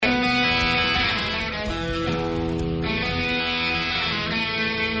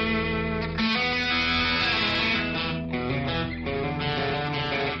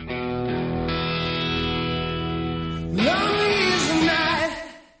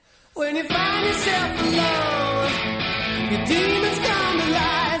yourself alone. Your demons come to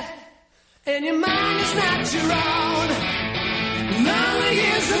light, and your mind is not your own. Lonely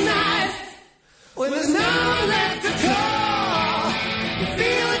is the night when there's no one left to call. You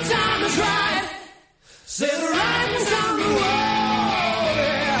feel the time is right, say the writing's on the wall.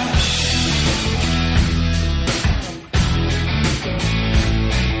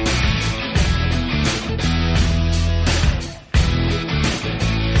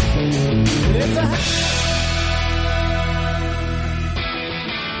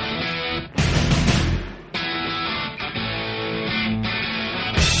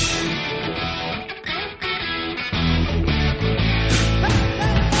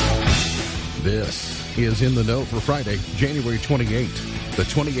 This is In the Know for Friday, January 28th, the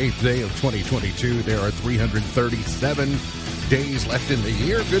 28th day of 2022. There are 337 days left in the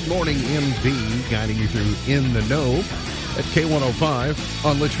year. Good morning, MD, guiding you through In the Know at K105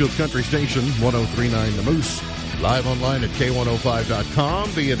 on Litchfield Country Station, 103.9 The Moose. Live online at K105.com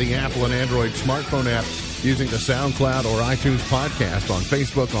via the Apple and Android smartphone app using the SoundCloud or iTunes podcast, on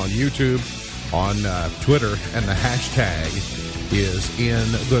Facebook, on YouTube, on Twitter, and the hashtag is In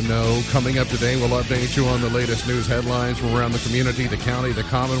the Know. Coming up today, we'll update you on the latest news headlines from around the community, the county, the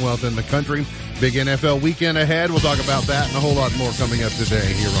Commonwealth, and the country. Big NFL weekend ahead. We'll talk about that and a whole lot more coming up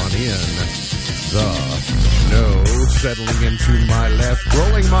today here on In the Know. Settling into my left,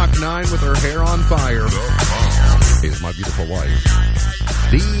 rolling Mach 9 with her hair on fire, is my beautiful wife,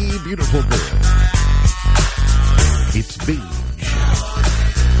 the beautiful girl. It's Beach.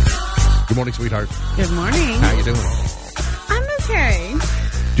 Good morning, sweetheart. Good morning. How you doing? I'm okay.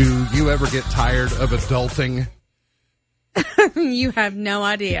 Do you ever get tired of adulting? You have no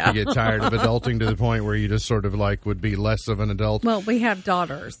idea. You get tired of adulting to the point where you just sort of like would be less of an adult? Well, we have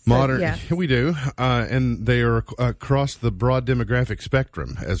daughters. So Modern, yeah. We do, and they are across the broad demographic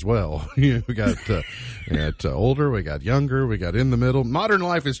spectrum as well. We got older, we got younger, we got in the middle. Modern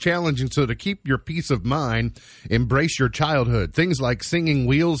life is challenging, so to keep your peace of mind, embrace your childhood. Things like singing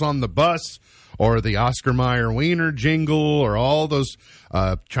Wheels on the Bus, or the Oscar Mayer Wiener jingle, or all those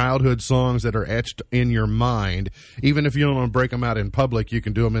childhood songs that are etched in your mind. Even if you don't want to break them out in public, you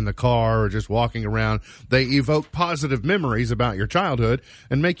can do them in the car or just walking around. They evoke positive memories about your childhood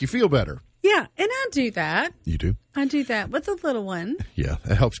and make you feel better. Yeah, and I do that. You do? I do that with the little one. Yeah,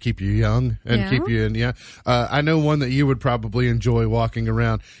 it helps keep you young and keep you in. Yeah, I know one that you would probably enjoy walking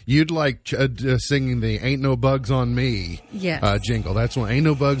around. You'd like singing the "Ain't No Bugs on Me" jingle. That's one. "Ain't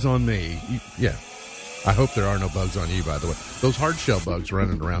No Bugs on Me." Yeah, I hope there are no bugs on you. By the way, those hard shell bugs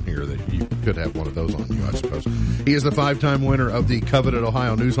running around here, that you could have one of those on you, I suppose. He is the 5-time winner of the coveted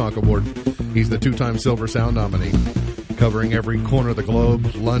Ohio Newshawk Award. He's the 2-time Silver Sound nominee, covering every corner of the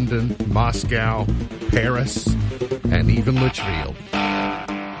globe: London, Moscow, Paris, and even Litchfield.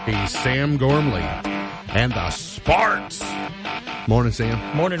 He's Sam Gormley and the Sparks. Morning, Sam.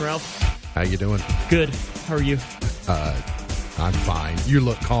 Morning, Ralph. How you doing? Good. How are you? I'm fine. You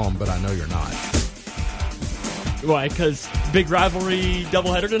look calm, but I know you're not. Why? Because big rivalry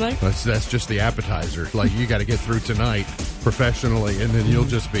doubleheader tonight? That's just the appetizer. Like, you got to get through tonight professionally, and then you'll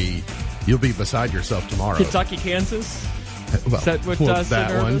be beside yourself tomorrow. Kentucky, Kansas? Well, Is that what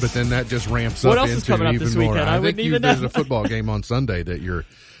that one, but then that just ramps what up else is into coming up even this more. weekend? I wouldn't even there's know. a football game on Sunday that you're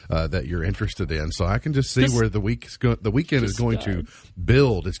interested in, so I can just see where the weekend is going to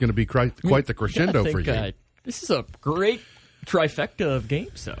build. It's going to be quite the crescendo for you. This is a great trifecta of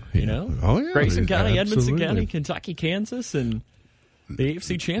games, though. You know, Oh yeah, Grayson County, Edmondson absolutely. County, Kentucky, Kansas, and the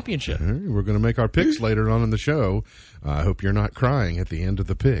AFC Championship. All right, we're going to make our picks later on in the show. I hope you're not crying at the end of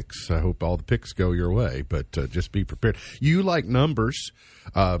the picks. I hope all the picks go your way, but just be prepared. You like numbers,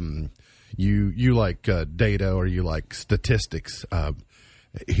 you like data, or you like statistics.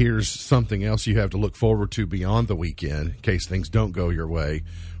 Here's something else you have to look forward to beyond the weekend in case things don't go your way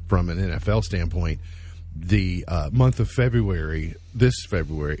from an NFL standpoint. The month of February, this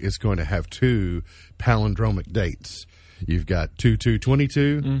February, is going to have 2 palindromic dates. You've got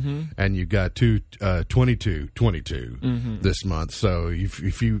 2/2/22, and you've got 2/22/22 this month. So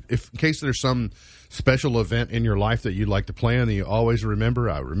if in case there's some special event in your life that you'd like to plan, and you always remember,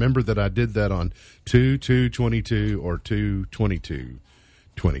 I remember that I did that on 2/2/22 or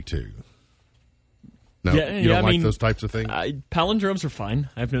 2/22/22. No, you don't like those types of things? Palindromes are fine.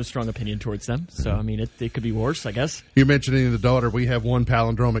 I have no strong opinion towards them. So, I mean, it could be worse, I guess. You're mentioning the daughter. We have one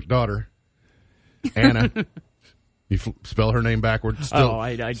palindromic daughter, Anna. You spell her name backwards. Still,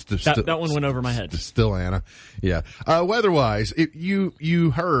 that one went over my head. Still Anna. Yeah. Weather-wise,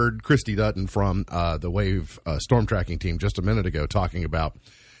 you heard Christy Dutton from the Wave storm tracking team just a minute ago talking about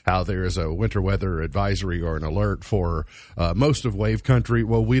how there is a winter weather advisory or an alert for most of Wave Country.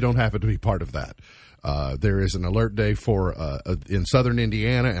 Well, we don't happen to be part of that. There is an alert day for in southern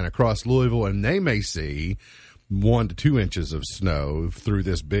Indiana and across Louisville, and they may see 1 to 2 inches of snow through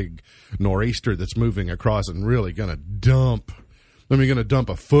this big nor'easter that's moving across and really going to dump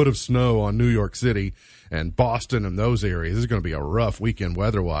a foot of snow on New York City and Boston and those areas. This is going to be a rough weekend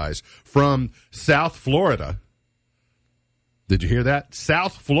weather-wise. From South Florida, did you hear that?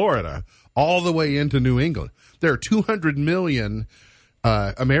 South Florida, all the way into New England. There are 200 million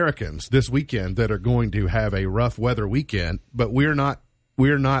Americans this weekend that are going to have a rough weather weekend, but we're not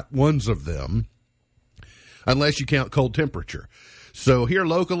ones of them unless you count cold temperature. So here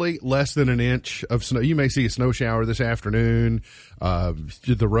locally, less than an inch of snow. You may see a snow shower this afternoon.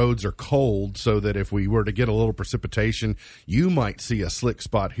 The roads are cold, so that if we were to get a little precipitation, you might see a slick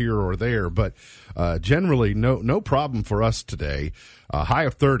spot here or there. But generally, no problem for us today. High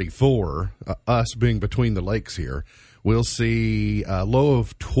of 34, us being between the lakes here. We'll see a low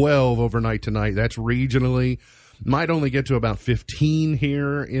of 12 overnight tonight. That's regionally. Might only get to about 15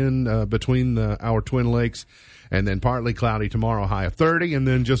 here in between our Twin Lakes. And then partly cloudy tomorrow, high of 30, and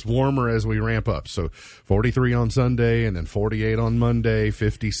then just warmer as we ramp up. So 43 on Sunday, and then 48 on Monday,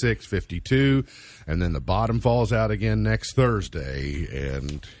 56, 52. And then the bottom falls out again next Thursday,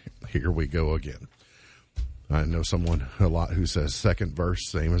 and here we go again. I know someone a lot who says second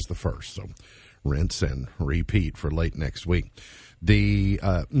verse, same as the first. So rinse and repeat for late next week.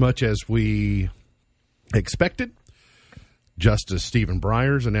 Much as we expected, Justice Stephen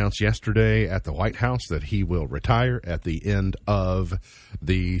Breyer announced yesterday at the White House that he will retire at the end of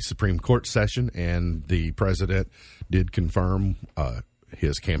the Supreme Court session, and the president did confirm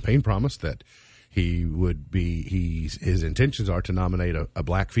his campaign promise that he would be, his intentions are to nominate a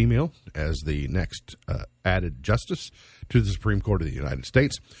black female as the next added justice to the Supreme Court of the United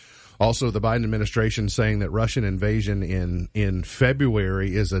States. Also, the Biden administration saying that Russian invasion in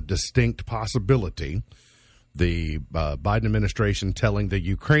February is a distinct possibility. The Biden administration telling the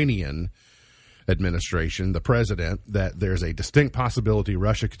Ukrainian administration, the president, that there's a distinct possibility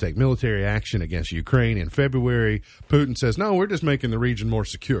Russia could take military action against Ukraine in February. Putin says, no, we're just making the region more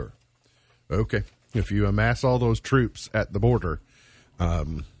secure. Okay, if you amass all those troops at the border,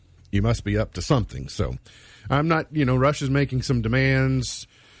 you must be up to something. So I'm not, Russia's making some demands.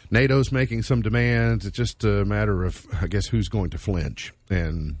 NATO's making some demands. It's just a matter of, I guess, who's going to flinch.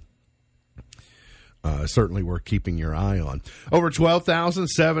 And certainly worth keeping your eye on. Over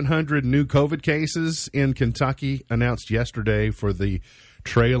 12,700 new COVID cases in Kentucky announced yesterday for the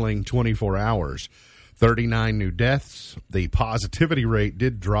trailing 24 hours. 39 new deaths. The positivity rate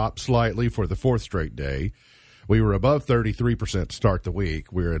did drop slightly for the fourth straight day. We were above 33% to start the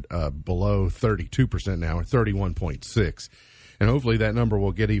week. We're at below 32% now at 31.6%. And hopefully that number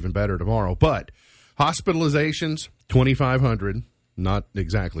will get even better tomorrow. But hospitalizations, 2,500. Not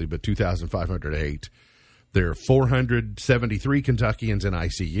exactly, but 2,508. There are 473 Kentuckians in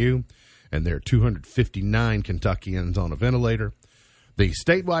ICU, and there are 259 Kentuckians on a ventilator. The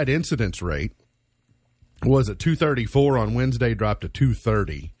statewide incidence rate was at 234 on Wednesday, dropped to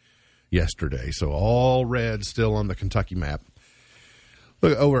 230 yesterday. So all red still on the Kentucky map.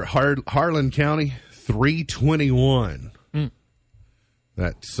 Look over at Harlan County, 321.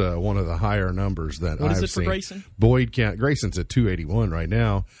 That's one of the higher numbers that I've seen. What is it for Grayson? Boyd County. Grayson's at 281 right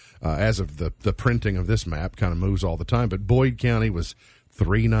now. As of the printing of this map, kind of moves all the time. But Boyd County was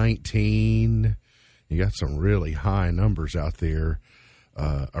 319. You got some really high numbers out there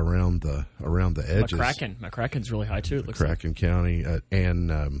around the edges. McCracken's really high too. It looks McCracken like. County and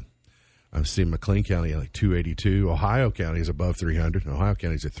I'm seeing McLean County at like 282. Ohio County is above 300. Ohio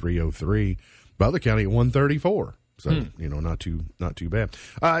County's at 303. Butler County at 134. So, not too bad.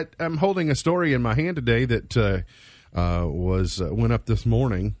 I'm holding a story in my hand today that went up this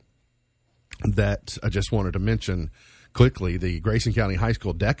morning that I just wanted to mention quickly. The Grayson County High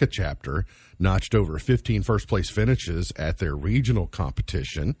School DECA chapter notched over 15 first-place finishes at their regional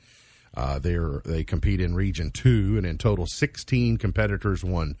competition. They compete in Region 2, and in total 16 competitors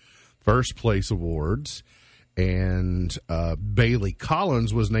won first-place awards. And Bailey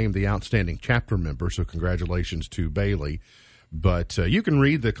Collins was named the outstanding chapter member, so congratulations to Bailey. But you can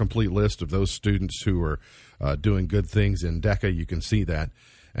read the complete list of those students who are doing good things in DECA. You can see that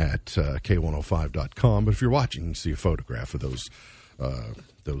at K105.com. But if you're watching, you can see a photograph of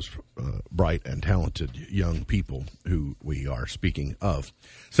those bright and talented young people who we are speaking of.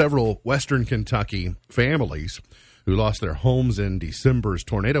 Several Western Kentucky families who lost their homes in December's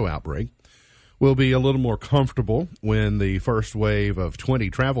tornado outbreak will be a little more comfortable when the first wave of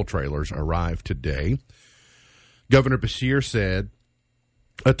 20 travel trailers arrive today. Governor Beshear said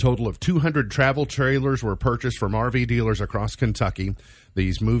A total of 200 travel trailers were purchased from RV dealers across Kentucky.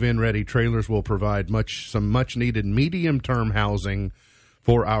 These move-in ready trailers will provide some much-needed medium-term housing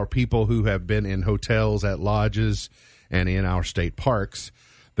for our people who have been in hotels, at lodges, and in our state parks.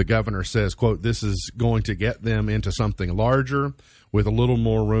 The governor says, quote, this is going to get them into something larger with a little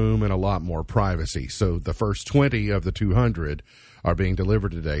more room and a lot more privacy. So the first 20 of the 200 are being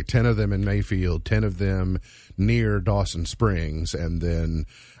delivered today, 10 of them in Mayfield, 10 of them near Dawson Springs, and then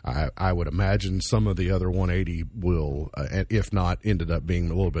I would imagine some of the other 180 will, if not ended up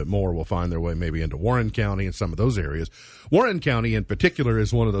being a little bit more, will find their way maybe into Warren County and some of those areas. Warren County in particular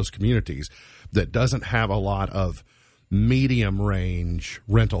is one of those communities that doesn't have a lot of medium range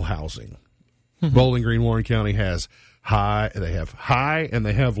rental housing. Bowling Green, Warren County has high and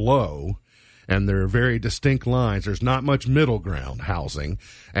they have low, and there are very distinct lines. There's not much middle ground housing,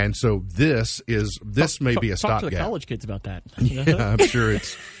 and so this may be a stopgap. Talk to the college kids about that. Yeah, I'm sure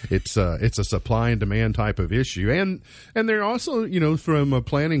it's a supply and demand type of issue, and they're also, from a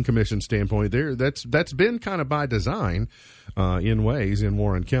planning commission standpoint, that's been kind of by design in ways in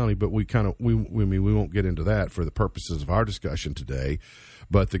Warren County, but we won't get into that for the purposes of our discussion today.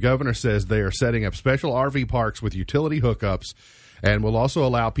 But the governor says they are setting up special RV parks with utility hookups and will also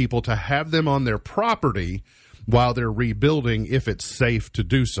allow people to have them on their property while they're rebuilding if it's safe to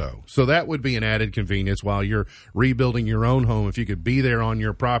do so. So that would be an added convenience while you're rebuilding your own home. If you could be there on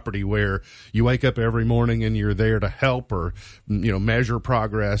your property where you wake up every morning and you're there to help or, measure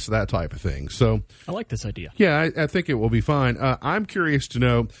progress, that type of thing. So I like this idea. Yeah, I think it will be fine. I'm curious to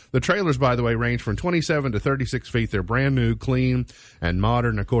know, the trailers, by the way, range from 27 to 36 feet. They're brand new, clean, and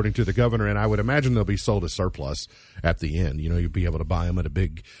modern, according to the governor, and I would imagine they'll be sold as surplus at the end. You'll be able to buy them at a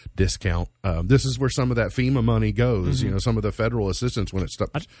big discount. This is where some of that FEMA money goes, some of the federal assistance when it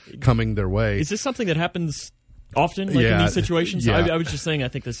stops coming their way. Is this something that happens often, in these situations? Yeah. I was just saying I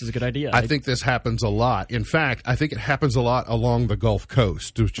think this is a good idea. I think this happens a lot. In fact, I think it happens a lot along the Gulf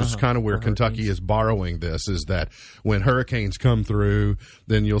Coast, which is kind of where Kentucky is borrowing this, is that when hurricanes come through,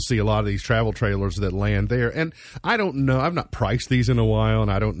 then you'll see a lot of these travel trailers that land there. And I don't know, I've not priced these in a while,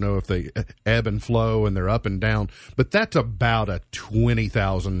 and I don't know if they ebb and flow and they're up and down, but that's about a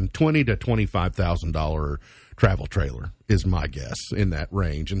 $20,000 to $25,000 travel trailer is my guess, in that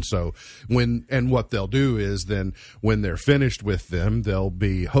range. And so what they'll do is then when they're finished with them, they'll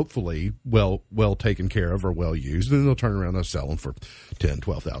be hopefully well taken care of or well used, and then they'll turn around and sell them for $10,000,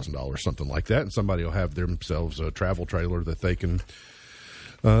 $12,000, something like that, and somebody will have themselves a travel trailer that they can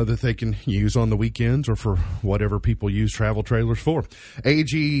use on the weekends or for whatever people use travel trailers for.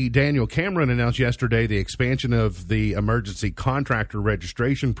 AG Daniel Cameron announced yesterday the expansion of the emergency contractor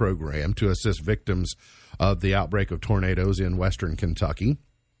registration program to assist victims of the outbreak of tornadoes in western Kentucky.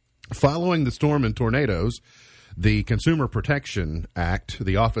 Following the storm and tornadoes, the Consumer Protection Act,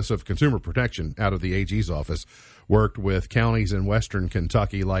 the Office of Consumer Protection out of the AG's office, worked with counties in western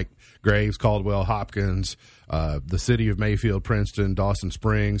Kentucky like Graves, Caldwell, Hopkins, the city of Mayfield, Princeton, Dawson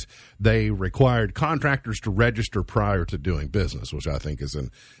Springs. They required contractors to register prior to doing business, which I think is an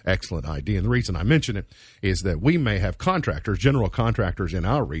excellent idea. And the reason I mention it is that we may have contractors, general contractors in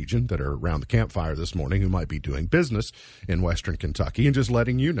our region that are around the campfire this morning who might be doing business in western Kentucky, and just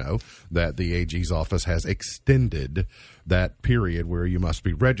letting you know that the AG's office has extended that period where you must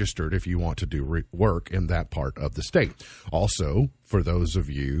be registered if you want to do work in that part of the state. Also, for those of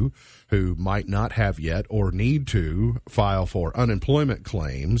you who might not have yet or need to file for unemployment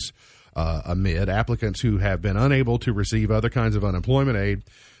claims amid applicants who have been unable to receive other kinds of unemployment aid,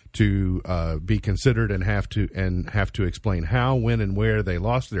 to be considered and have to explain how, when, and where they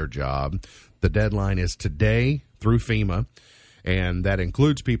lost their job. The deadline is today through FEMA, and that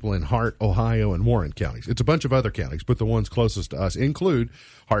includes people in Hart, Ohio, and Warren counties. It's a bunch of other counties, but the ones closest to us include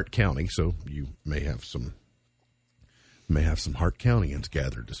Hart County, so you may have some Hart Countyans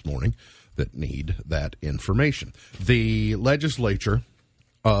gathered this morning that need that information. The legislature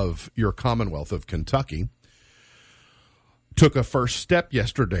of your Commonwealth of Kentucky took a first step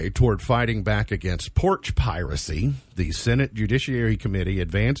yesterday toward fighting back against porch piracy. The Senate Judiciary Committee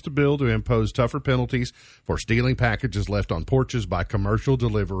advanced a bill to impose tougher penalties for stealing packages left on porches by commercial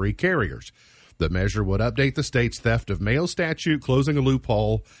delivery carriers. The measure would update the state's theft of mail statute, closing a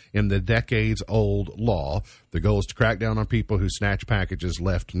loophole in the decades-old law. The goal is to crack down on people who snatch packages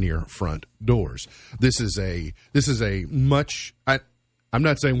left near front doors. This is a much. I'm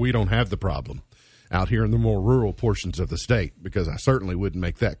not saying we don't have the problem out here in the more rural portions of the state, because I certainly wouldn't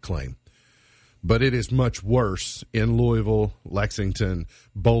make that claim. But it is much worse in Louisville, Lexington,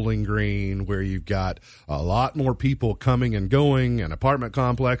 Bowling Green, where you've got a lot more people coming and going, and apartment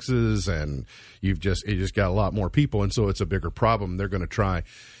complexes, and you just got a lot more people, and so it's a bigger problem. They're going to try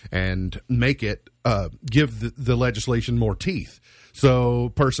and make it give the legislation more teeth. So a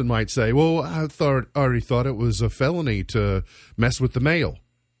person might say, well, I already thought it was a felony to mess with the mail.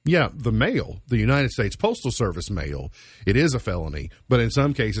 Yeah, the mail, the United States Postal Service mail, it is a felony. But in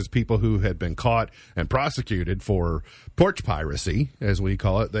some cases, people who had been caught and prosecuted for porch piracy, as we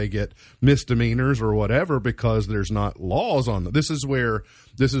call it, they get misdemeanors or whatever because there's not laws on them. This is where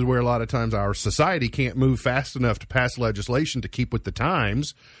a lot of times our society can't move fast enough to pass legislation to keep with the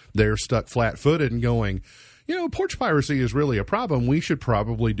times. They're stuck flat-footed and going, porch piracy is really a problem. We should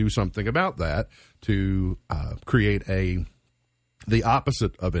probably do something about that to create the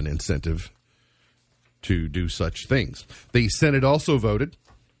opposite of an incentive to do such things. The Senate also voted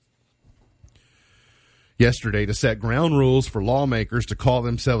yesterday to set ground rules for lawmakers to call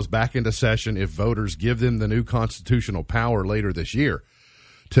themselves back into session if voters give them the new constitutional power later this year.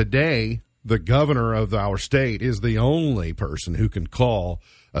 Today, the governor of our state is the only person who can call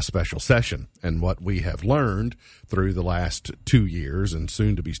a special session. And what we have learned through the last 2 years and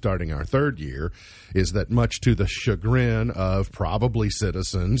soon to be starting our third year is that much to the chagrin of probably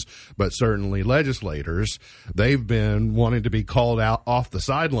citizens, but certainly legislators, they've been wanting to be called out off the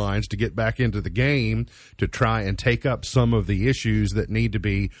sidelines to get back into the game to try and take up some of the issues that need to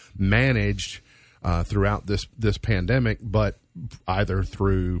be managed throughout this pandemic, but either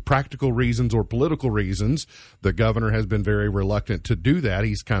through practical reasons or political reasons, the governor has been very reluctant to do that.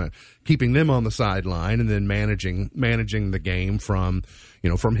 He's kind of keeping them on the sideline and then managing the game from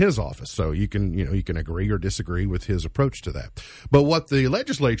his office. So you can agree or disagree with his approach to that. But what the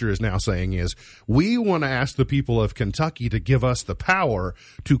legislature is now saying is, we want to ask the people of Kentucky to give us the power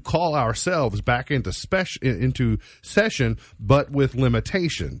to call ourselves back into session, but with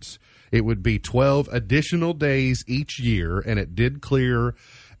limitations. It would be 12 additional days each year, and it did clear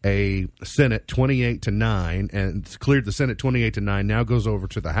a Senate 28-9, and it's cleared the Senate 28-9, now goes over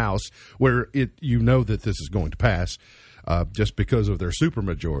to the House, where that this is going to pass just because of their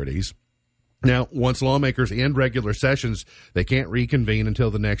supermajorities. Now, once lawmakers end regular sessions, they can't reconvene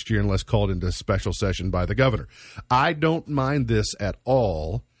until the next year unless called into special session by the governor. I don't mind this at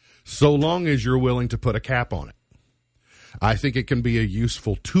all, so long as you're willing to put a cap on it. I think it can be a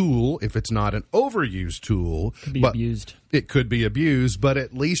useful tool if it's not an overused tool. It could be abused. It could be abused, but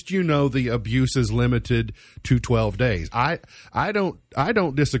at least the abuse is limited to 12 days. I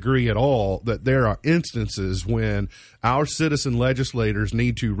don't disagree at all that there are instances when our citizen legislators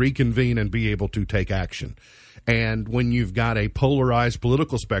need to reconvene and be able to take action. And when you've got a polarized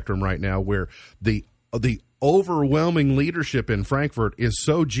political spectrum right now where the overwhelming leadership in Frankfort is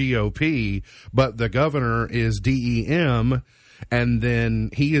so GOP, but the governor is DEM, and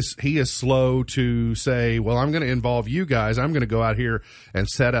then he is slow to say, well, I'm going to involve you guys. I'm going to go out here and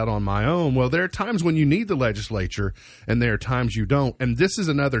set out on my own. Well, there are times when you need the legislature, and there are times you don't. And this is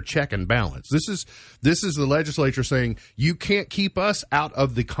another check and balance. This is the legislature saying, you can't keep us out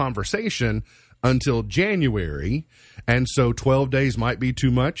of the conversation until January, and so 12 days might be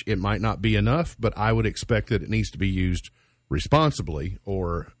too much. It might not be enough, but I would expect that it needs to be used responsibly,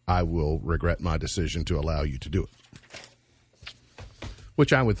 or I will regret my decision to allow you to do it,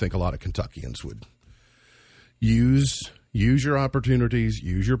 which I would think a lot of Kentuckians would. Use your opportunities,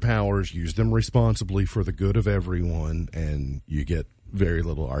 use your powers, use them responsibly for the good of everyone, and you get very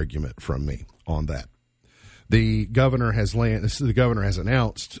little argument from me on that. The governor has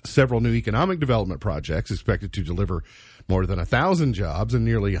announced several new economic development projects expected to deliver more than 1,000 jobs and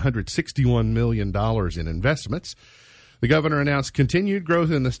nearly $161 million in investments. The governor announced continued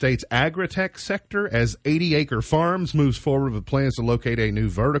growth in the state's agri-tech sector as 80 Acre Farms moves forward with plans to locate a new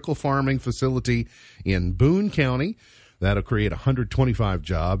vertical farming facility in Boone County. That'll create 125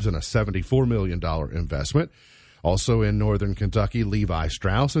 jobs and a $74 million investment. Also in northern Kentucky, Levi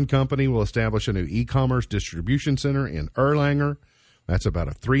Strauss & Company will establish a new e-commerce distribution center in Erlanger. That's about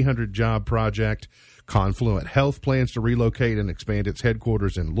a 300-job project. Confluent Health plans to relocate and expand its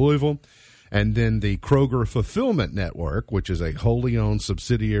headquarters in Louisville. And then the Kroger Fulfillment Network, which is a wholly owned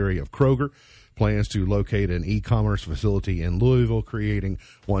subsidiary of Kroger, plans to locate an e-commerce facility in Louisville, creating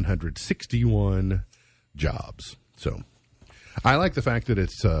 161 jobs. So I like the fact that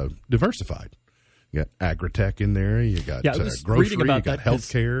it's diversified. You got agri-tech in there. You got grocery. You got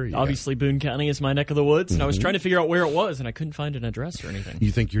healthcare. Obviously, Boone County is my neck of the woods, and I was trying to figure out where it was, and I couldn't find an address or anything. You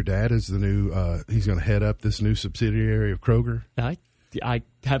think your dad is the new? He's going to head up this new subsidiary of Kroger? I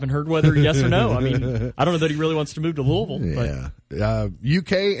haven't heard whether yes or no. I mean, I don't know that he really wants to move to Louisville. Yeah.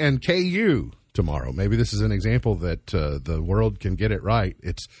 UK and KU tomorrow. Maybe this is an example that the world can get it right.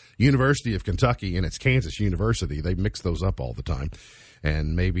 It's University of Kentucky and it's Kansas University. They mix those up all the time.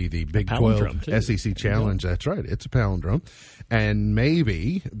 And maybe the Big 12 SEC Challenge. That's right. It's a palindrome. And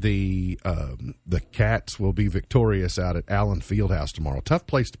maybe the Cats will be victorious out at Allen Fieldhouse tomorrow. Tough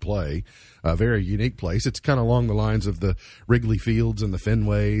place to play. A very unique place. It's kind of along the lines of the Wrigley Fields and the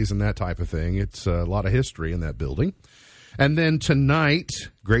Fenways and that type of thing. It's a lot of history in that building. And then tonight,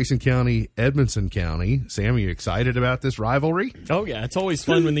 Grayson County, Edmonson County. Sam, are you excited about this rivalry? Oh yeah, it's always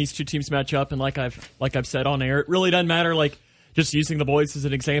fun when these two teams match up. And like I've said on air, it really doesn't matter. Like, just using the boys as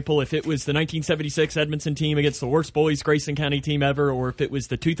an example, if it was the 1976 Edmonton team against the worst boys Grayson County team ever, or if it was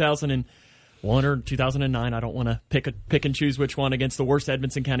the 2001 or 2009, I don't want to pick and choose which one, against the worst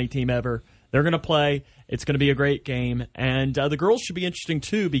Edmonton County team ever, they're going to play. It's going to be a great game. And the girls should be interesting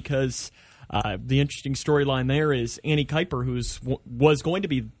too, because the interesting storyline there is Annie Kuiper, who was going to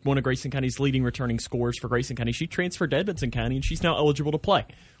be one of Grayson County's leading returning scorers for Grayson County. She transferred to Edmonton County, and she's now eligible to play,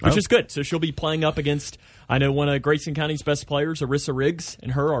 which is good. So she'll be playing up against, I know, one of Grayson County's best players, Arissa Riggs,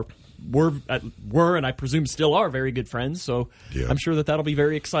 and her were and I presume still are very good friends. So yeah. I'm sure that'll be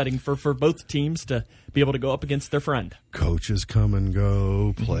very exciting for both teams to be able to go up against their friend. Coaches come and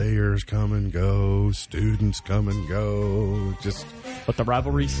go, players come and go, students come and go. But the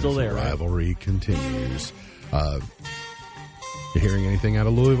rivalry's still there. The rivalry continues. You hearing anything out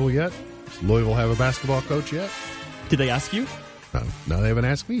of Louisville yet? Does Louisville have a basketball coach yet? Did they ask you? No, they haven't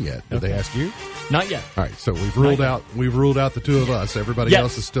asked me yet. Did they ask you? Not yet. All right, so we've ruled out the two of us. Everybody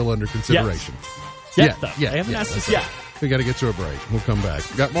else is still under consideration. Yes. They haven't asked us yet. We got to get to a break. We'll come back.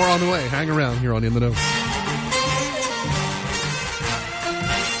 Got more on the way. Hang around here on In the Know.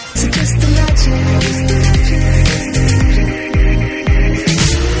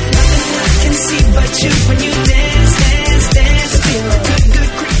 But you, when you dance, dance, dance, feel good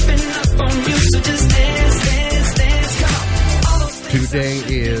creeping up on you, so just dance, dance, dance, come on. Today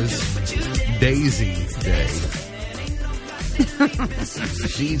is Daisy Day.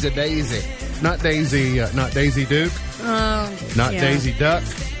 She's a daisy. Not Daisy Duke. Not Daisy Duck.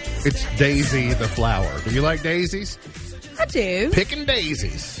 It's Daisy the flower. Do you like daisies? I do. Picking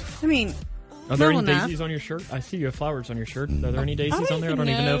daisies. I mean, are there any daisies on your shirt? I see you have flowers on your shirt. Are there any daisies on there? I don't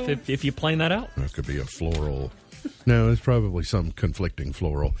even know if you plan that out. That could be a floral. No, it's probably some conflicting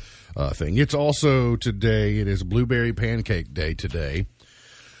floral thing. It's also today, it is Blueberry Pancake Day today.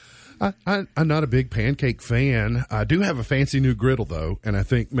 I'm not a big pancake fan. I do have a fancy new griddle, though, and I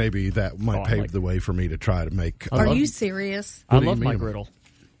think maybe that might pave the way for me to try to make... Are you serious? I love my griddle.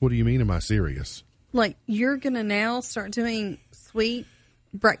 What do you mean, am I serious? Like, you're going to now start doing sweet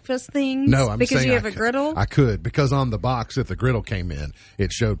breakfast things? No, I'm because saying you have a griddle? I could, because on the box that the griddle came in,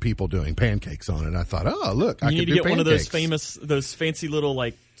 it showed people doing pancakes on it. I thought, oh, look, I can do pancakes. You need to get one of those fancy little,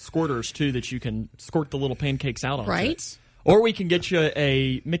 like, squirters, too, that you can squirt the little pancakes out on. Right. Or we can get you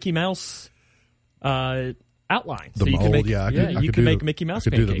a Mickey Mouse outline. The mold, you can make Mickey Mouse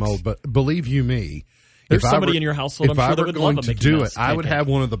pancakes. I could do the mold, but believe you me, there's somebody in your household, I'm sure, that would love a Mickey Mouse pancake. I would have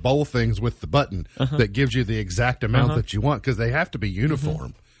one of the bowl things with the button that gives you the exact amount that you want, because they have to be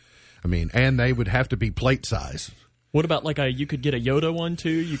uniform. I mean, and they would have to be plate size. What about you could get a Yoda one, too?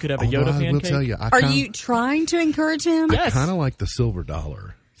 You could have a Yoda pancake? I will tell you. Are you trying to encourage him? Yes. I kind of like the silver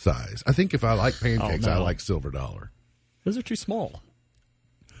dollar size. I think if I like pancakes, I like silver dollar. Those are too small.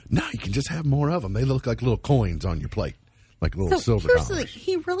 No, you can just have more of them. They look like little coins on your plate, like little silver dollars.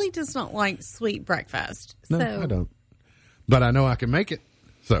 He really does not like sweet breakfast. No, I don't. But I know I can make it.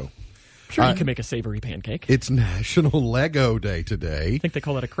 So, sure, you can make a savory pancake. It's National Lego Day today. I think they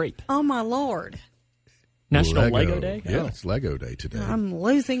call that a crepe. Oh, my Lord. National Lego Day? Yeah, it's Lego Day today. I'm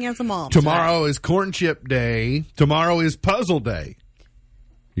losing as a mom. Tomorrow is Corn Chip Day. Tomorrow is Puzzle Day.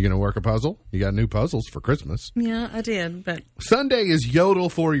 You going to work a puzzle? You got new puzzles for Christmas. Yeah, I did. But Sunday is Yodel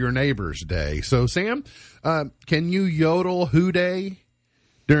for Your Neighbors Day. So, Sam, can you yodel Who Day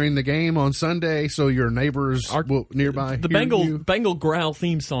during the game on Sunday so your neighbors will nearby the hear Bengal growl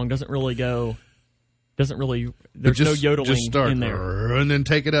theme song there's no yodeling in there. And then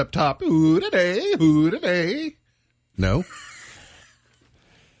take it up top. Hoo-da-day, hoo-da-day. No?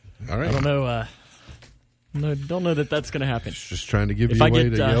 All right. I don't know. No, don't know that that's going to happen. Just trying to give you a way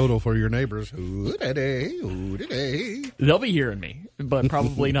to yodel for your neighbors. Hoo-da-day, hoo-da-day. They'll be hearing me, but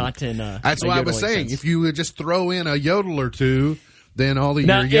probably not in that's why I was saying, sense. If you would just throw in a yodel or two, then all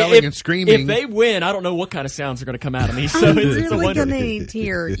your yelling and screaming. If they win, I don't know what kind of sounds are going to come out of me. So I'm it's really going to need to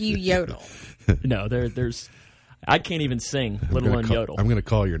hear you yodel. No, there's... I can't even sing, let alone yodel. I'm going to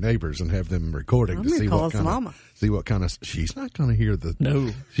call your neighbors and have them recording to see what kind of. She's not going to hear the.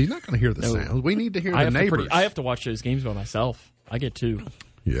 No, she's not going to hear the sound. We need to hear the neighbors. I have to watch those games by myself. I get two.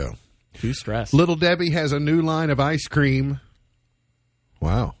 Yeah. Too stressed. Little Debbie has a new line of ice cream.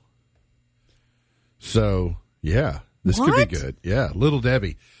 Wow. So, yeah, this could What? be good. Yeah, Little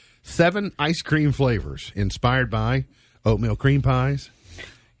Debbie. 7 ice cream flavors inspired by oatmeal cream pies,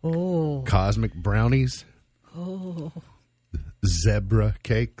 cosmic brownies, zebra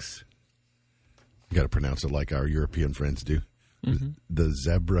cakes. You got to pronounce it like our European friends do. The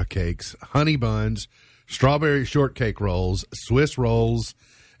zebra cakes, honey buns, strawberry shortcake rolls, Swiss rolls,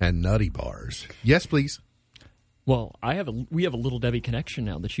 and nutty bars. Yes, please. Well, we have a Little Debbie connection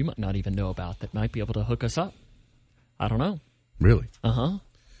now that you might not even know about that might be able to hook us up. I don't know. Really? Uh-huh.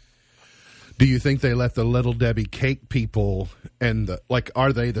 Do you think they let the Little Debbie cake people and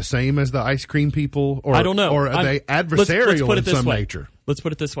are they the same as the ice cream people? Or, I don't know. Or are they adversarial let's put it in this some way. nature? Let's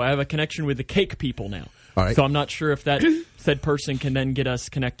put it this way. I have a connection with the cake people now. All right. So I'm not sure if that said person can then get us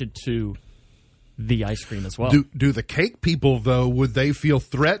connected to the ice cream as well. Do the cake people, though, would they feel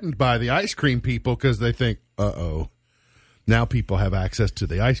threatened by the ice cream people because they think, uh-oh, now people have access to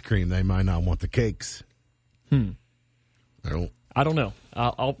the ice cream. They might not want the cakes. I don't know.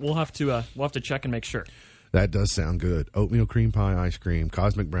 We'll have to check and make sure. That does sound good. Oatmeal cream pie ice cream,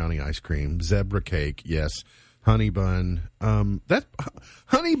 cosmic brownie ice cream, zebra cake, yes. Honey bun. That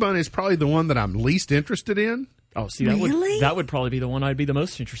honey bun is probably the one that I'm least interested in. Oh, see, Really? that would probably be the one I'd be the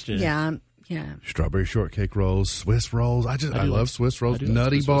most interested in. Yeah. Strawberry shortcake rolls, Swiss rolls. I love like- Swiss rolls. I do like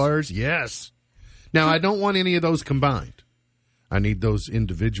Nutty Swiss rolls. bars, yes. Now I don't want any of those combined. I need those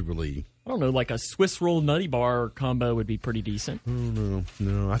individually. I don't know, like a Swiss roll nutty bar combo would be pretty decent.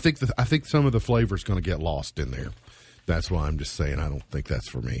 No, I think some of the flavor's going to get lost in there. That's why I'm just saying I don't think that's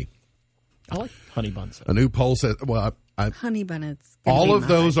for me. I like honey buns. A new poll says, well, Honey bun, it's gonna all be of my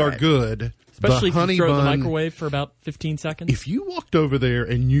those are favorite. good. Especially the if honey you throw it in the bun, microwave for about 15 seconds. if you walked over there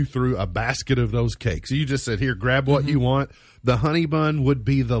and you threw a basket of those cakes, you just said, here, grab what you want, the honey bun would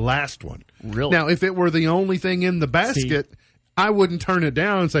be the last one. Really? Now, if it were the only thing in the basket, I wouldn't turn it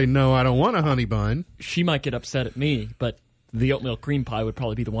down and say, no, I don't want a honey bun. She might get upset at me, but the oatmeal cream pie would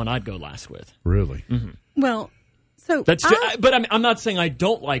probably be the one I'd go last with. Really? Well, so But I'm not saying I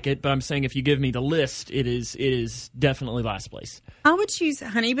don't like it, but I'm saying if you give me the list, it is definitely last place. I would choose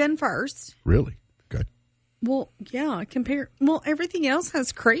honey bun first. Really? Okay. Well, yeah, everything else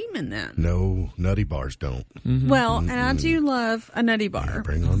has cream in that. No, nutty bars don't. Well, and I do love a nutty bar. Yeah,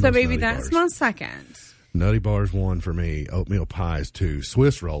 bring on so those maybe nutty that's bars. my second. Nutty bars 1 for me. Oatmeal pies 2.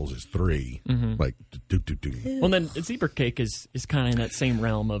 Swiss rolls is 3. Like, do. Well, then zebra cake is kind of in that same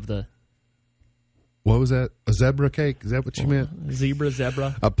realm of the What was that? A zebra cake? Is that what you meant? zebra.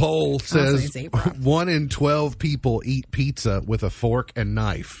 A poll says say zebra. 1 in 12 people eat pizza with a fork and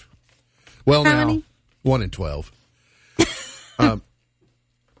knife. Well, How now, many? 1 in 12.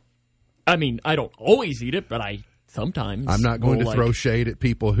 I mean, I don't always eat it, but I sometimes. I'm not going to will, throw shade at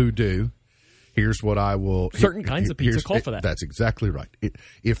people who do. Here's what I will. Certain kinds of pizza here's- call for that. That's exactly right.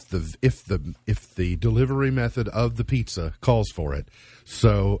 If the delivery method of the pizza calls for it,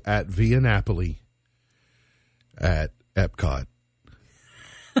 so at Via Napoli, at Epcot,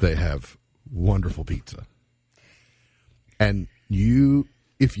 they have wonderful pizza, and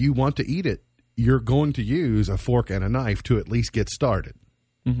if you want to eat it, you're going to use a fork and a knife to at least get started.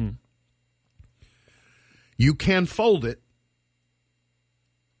 You can fold it,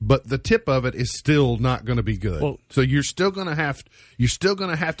 but the tip of it is still not going to be good. Well- So you're still going to have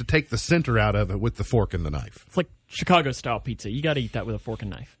to take the center out of it with the fork and the knife. It's like Chicago style pizza. You got to eat that with a fork and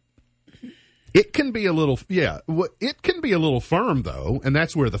knife. It can be a little it can be a little firm though, and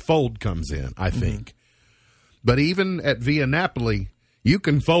that's where the fold comes in, I think. But even at Via Napoli, you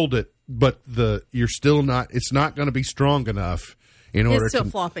can fold it, but it's not going to be strong enough in order still to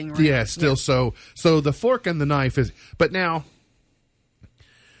flopping around. Yeah, still so the fork and the knife is, but now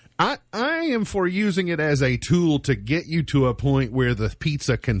I am for using it as a tool to get you to a point where the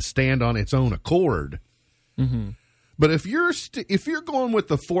pizza can stand on its own accord. But if you're going with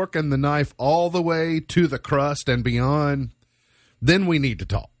the fork and the knife all the way to the crust and beyond, then we need to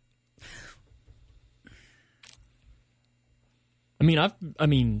talk. I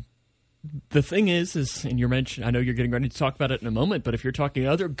mean, the thing is, and you mentioned, I know you're getting ready to talk about it in a moment, but if you're talking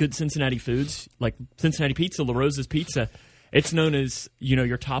other good Cincinnati foods, like Cincinnati pizza, La Rosa's pizza, it's known as,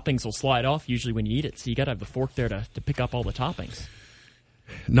 your toppings will slide off usually when you eat it. So you got to have the fork there to pick up all the toppings.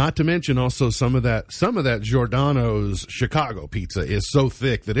 Not to mention also some of that Giordano's Chicago pizza is so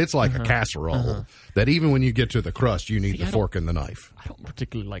thick that it's like a casserole that even when you get to the crust, you need the fork and the knife. I don't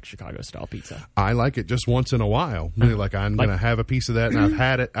particularly like Chicago style pizza. I like it just once in a while. Really, like I'm going to have a piece of that, and I've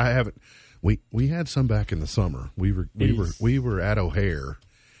had it. I haven't. We had some back in the summer. We were at O'Hare,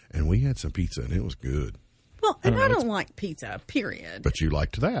 and we had some pizza, and it was good. Well, and I don't like pizza, period. But you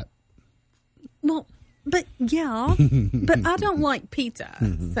liked that. Well, but yeah, but I don't like pizza,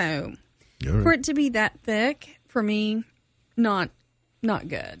 so All right. for it to be that thick for me, not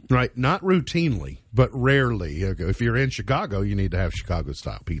good. Right, not routinely, but rarely. Okay, if you're in Chicago, you need to have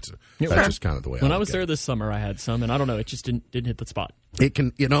Chicago-style pizza. That's just kind of the way When I I look was at there it. this summer, I had some, and I don't know, it just didn't hit the spot.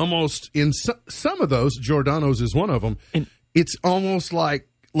 It almost, in some of those, Giordano's is one of them, And- it's almost like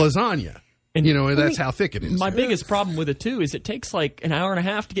lasagna. And- And that's how thick it is. My biggest problem with it, too, is it takes like an hour and a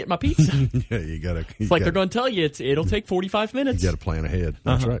half to get my pizza. Yeah, you gotta. It's like they're going to tell you it'll take 45 minutes. You got to plan ahead.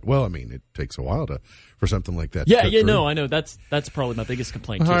 That's right. Well, I mean, it takes a while for something like that. to Yeah, cook yeah, through. no, I know. That's probably my biggest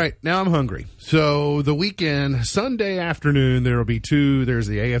complaint, too. All right, now I'm hungry. So the weekend, Sunday afternoon, there will be two. There's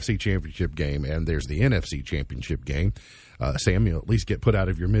the AFC Championship game and there's the NFC Championship game. Sam, you'll at least get put out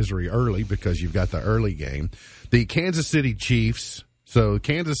of your misery early because you've got the early game. The Kansas City Chiefs, so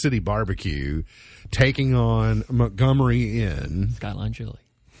Kansas City Barbecue, taking on Montgomery Inn. Skyline Chili.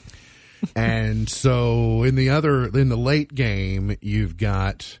 And so in the late game, you've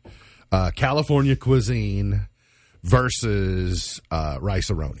got California Cuisine versus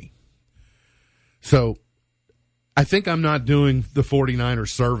Rice-A-Roni. So I think I'm not doing the 49ers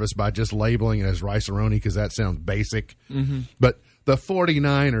service by just labeling it as Rice-A-Roni because that sounds basic. Mm-hmm. But the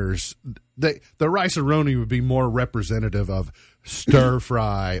 49ers, the Rice-A-Roni would be more representative of stir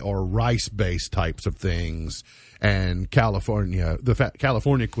fry or rice-based types of things. And California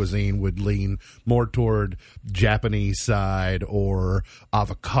cuisine would lean more toward Japanese side or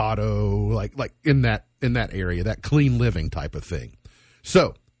avocado, like in that area, that clean living type of thing.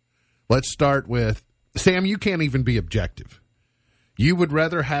 So let's start with Sam. You can't even be objective. You would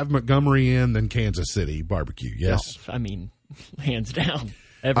rather have Montgomery Inn than Kansas City Barbecue, yes? No, I mean, hands down.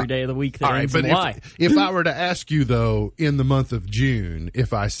 Every day of the week that All right, ends but in Y. if I were to ask you, though, in the month of June,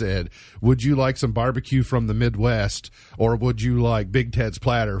 if I said, would you like some barbecue from the Midwest or would you like Big Ted's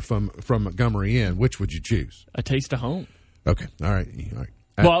Platter from Montgomery Inn, which would you choose? A taste of home. Okay, all right.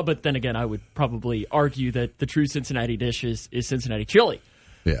 Well, but then again, I would probably argue that the true Cincinnati dish is Cincinnati chili.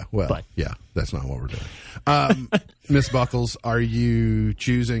 Yeah, well, But- yeah, that's not what we're doing. Miss Buckles, are you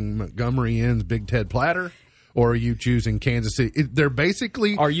choosing Montgomery Inn's Big Ted Platter? Or are you choosing Kansas City? They're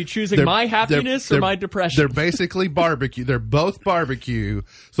basically. Are you choosing my happiness or my depression? They're basically barbecue. They're both barbecue,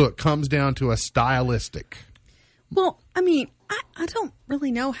 so it comes down to a stylistic. Well, I mean, I don't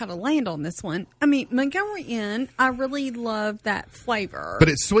really know how to land on this one. I mean, Montgomery Inn, I really love that flavor. But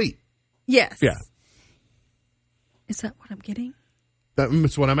it's sweet. Yes. Yeah. Is that what I'm getting?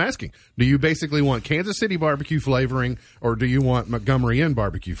 That's what I'm asking. Do you basically want Kansas City barbecue flavoring, or do you want Montgomery Inn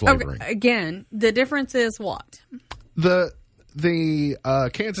barbecue flavoring? Okay, again, the difference is what? The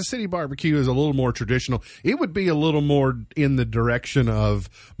Kansas City barbecue is a little more traditional. It would be a little more in the direction of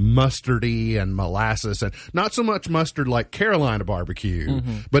mustardy and molasses, and not so much mustard like Carolina barbecue,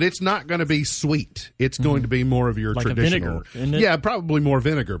 but it's not going to be sweet. It's going to be more of your Like a traditional. vinegar, isn't it? Yeah, probably more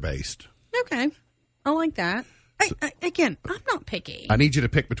vinegar based. Okay. I like that. Again, I'm not picky. I need you to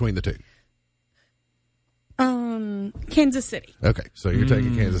pick between the two. Kansas City. Okay, so you're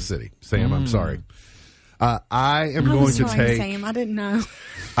taking Kansas City. Sam, I'm sorry. I am I going was to trying, take. Sam. I didn't know.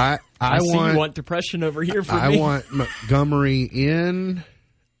 I see you want depression over here for I me. want Montgomery Inn.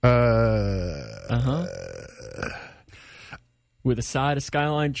 With a side of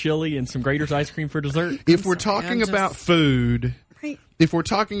Skyline chili and some Grater's ice cream for dessert. If we're sorry, talking I'm about just- food, Right. if we're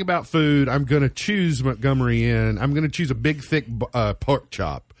talking about food, I'm going to choose Montgomery Inn. I'm going to choose a big, thick pork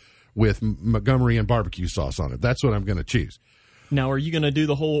chop with Montgomery Inn barbecue sauce on it. That's what I'm going to choose. Now, are you going to do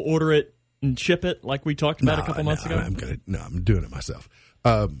the whole order it and ship it like we talked about a couple months ago? I'm doing it myself.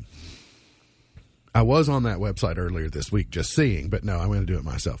 I was on that website earlier this week just seeing, but no, I'm going to do it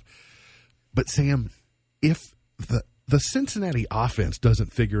myself. But Sam, if the Cincinnati offense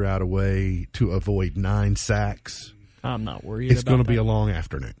doesn't figure out a way to avoid 9 sacks, I'm not worried it's about going to be that. a long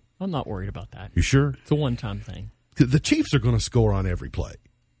afternoon. I'm not worried about that. You sure? It's a one-time thing. The Chiefs are going to score on every play.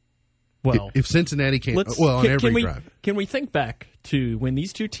 Well, If Cincinnati can't, let's, on can, every can we, drive. Can we think back to when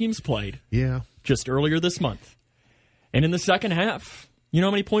these two teams played Yeah. just earlier this month? And in the second half, you know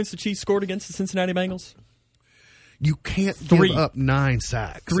how many points the Chiefs scored against the Cincinnati Bengals? You can't 3. give up 9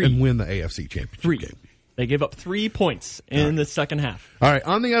 sacks 3. and win the AFC Championship 3. game. They gave up 3 points in the second half. All right,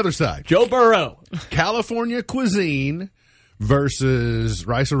 on the other side, Joe Burrow. California Cuisine versus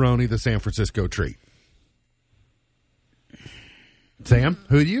Rice-A-Roni, the San Francisco Treat. Sam,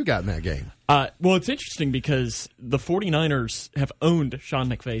 who do you got in that game? Well, it's interesting because the 49ers have owned Sean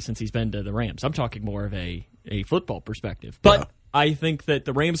McVay since he's been to the Rams. I'm talking more of a football perspective. But Yeah. I think that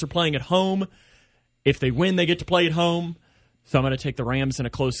the Rams are playing at home. If they win, they get to play at home. So I'm going to take the Rams in a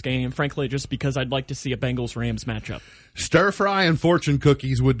close game, frankly, just because I'd like to see a Bengals-Rams matchup. Stir fry and fortune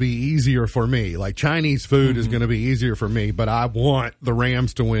cookies would be easier for me. Like Chinese food is going to be easier for me, but I want the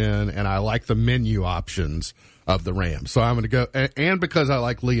Rams to win, and I like the menu options of the Rams. So I'm going to go, and because I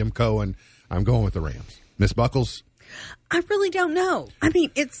like Liam Cohen, I'm going with the Rams. Miss Buckles? I really don't know. I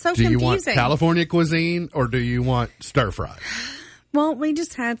mean, it's so Do confusing. you want California cuisine or do you want stir fry? Well, we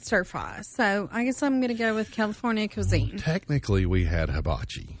just had stir fry, so I guess I'm going to go with California cuisine. Technically, we had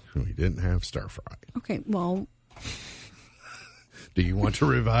hibachi. We didn't have stir fry. Okay, well, Do you want to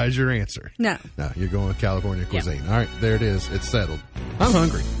revise your answer? no. No, you're going with California cuisine. All right, there it is. It's settled. I'm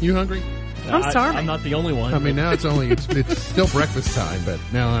hungry. You hungry? I'm starving. I'm not the only one. I mean, now it's still breakfast time, but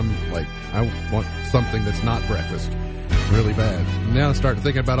now I'm like, I want something that's not breakfast really bad. Now I'm starting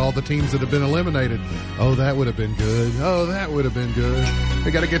thinking about all the teams that have been eliminated. Oh, that would have been good. Oh, that would have been good.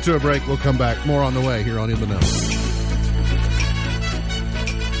 We got to get to a break. We'll come back. More on the way here on In the Know.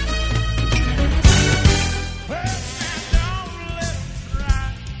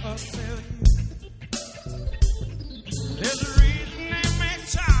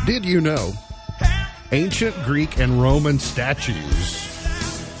 Did you know ancient Greek and Roman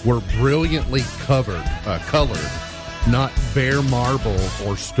statues were brilliantly colored, not bare marble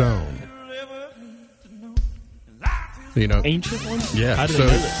or stone? You know, Ancient ones? yeah. How do So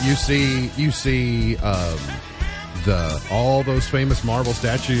they know this? you see all those famous marble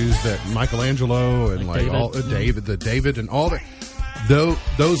statues that Michelangelo and Like David and all that.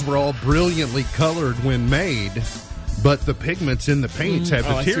 Those were all brilliantly colored when made, but the pigments in the paints have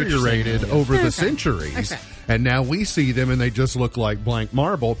I see what you're saying, deteriorated yeah. over Okay. the centuries. Okay. And now we see them and they just look like blank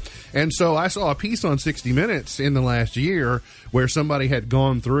marble. And so I saw a piece on 60 Minutes in the last year where somebody had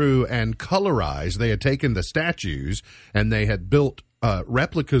gone through and colorized. They had taken the statues and they had built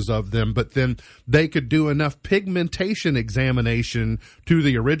replicas of them, but then they could do enough pigmentation examination to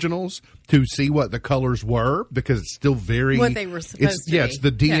the originals to see what the colors were, because it's still very What they were supposed to yeah, be. it's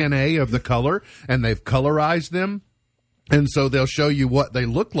the DNA of the color, and they've colorized them. And so they'll show you what they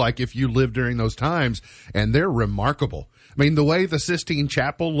look like if you lived during those times, and they're remarkable. I mean, the way the Sistine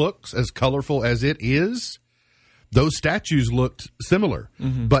Chapel looks, as colorful as it is, those statues looked similar.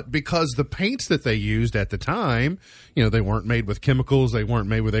 But because the paints that they used at the time, you know, they weren't made with chemicals, they weren't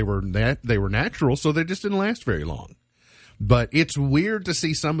made with, they were natural, so they just didn't last very long. But it's weird to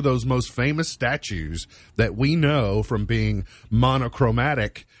see some of those most famous statues that we know from being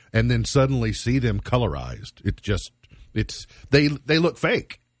monochromatic and then suddenly see them colorized. They look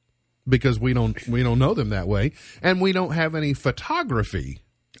fake because we don't know them that way, and we don't have any photography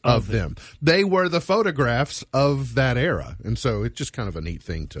of them. They were the photographs of that era, and so it's just kind of a neat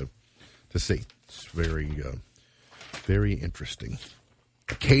thing to see. It's very very interesting.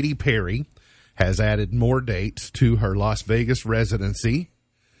 Katy Perry has added more dates to her Las Vegas residency,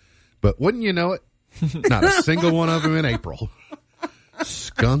 but wouldn't you know it, not a single one of them in April.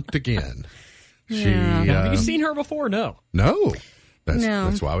 Skunked again. Yeah. Have you seen her before? No. No. No.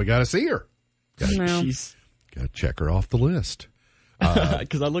 That's why we got to see her. No. She's Got to check her off the list.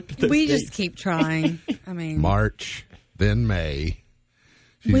 because I looked at those We dates. just keep trying. I mean, March, then May.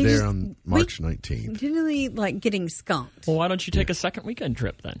 She's We there just- on March 19th. generally like getting skunked. Well, why don't you take a second weekend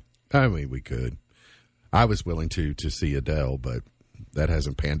trip then? I mean, we could. I was willing to see Adele, but that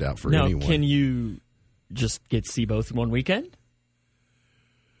hasn't panned out for Now, anyone. can you just get to see both in one weekend?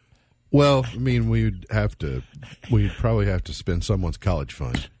 Well, I mean, we'd probably have to spend someone's college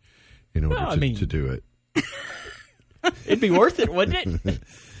fund in order Well, I mean- to do it. It'd be worth it, wouldn't it?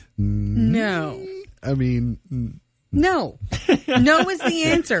 No. I mean, No. No is the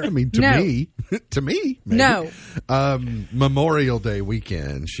answer. to No. me, maybe. No. Memorial Day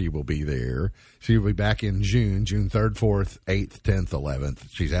weekend, she will be there. She will be back in June 3rd, 4th, 8th, 10th, 11th.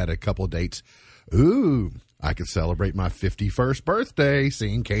 She's had a couple of dates. Ooh, I could celebrate my 51st birthday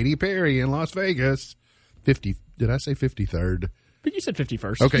seeing Katy Perry in Las Vegas. Did I say 53rd? But you said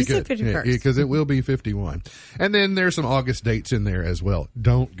 51st. Okay, You good. said 51st. Because it will be 51. And then there's some August dates in there as well.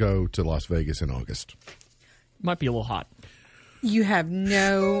 Don't go to Las Vegas in August. Might be a little hot. You have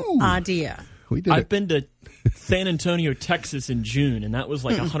no idea. We did I've it. been to San Antonio, Texas in June, and that was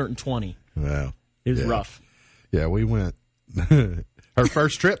like 120. Wow. It was Yeah. rough. Yeah, we went. Her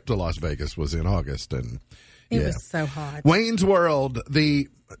first trip to Las Vegas was in August, and It yeah. was so hot. Wayne's World. The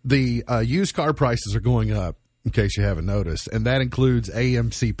used car prices are going up, in case you haven't noticed, and that includes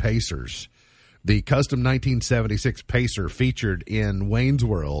AMC Pacers. The custom 1976 Pacer featured in Wayne's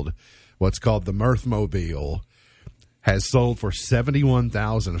World, what's called the Mirthmobile, has sold for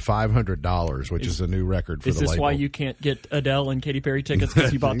 $71,500, which is a new record for the label. Is this why you can't get Adele and Katy Perry tickets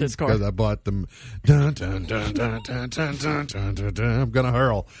because you bought this car? Because I bought them. Dun, dun, dun, dun, dun, dun, dun, dun, dun, dun. I'm going to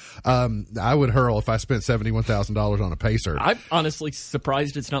hurl. I would hurl if I spent $71,000 on a Pacer. I'm honestly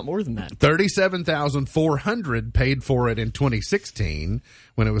surprised it's not more than that. $37,400 paid for it in 2016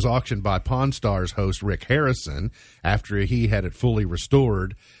 when it was auctioned by Pawn Stars host Rick Harrison after he had it fully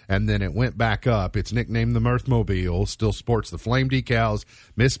restored, and then it went back up. It's nicknamed the Mirthmobile, still sports the flame decals,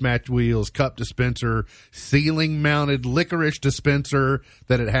 mismatched wheels, cup dispenser, ceiling-mounted licorice dispenser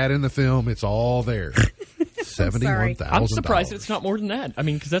that it had in the film. It's all there. $71,000. I'm surprised it's not more than that. I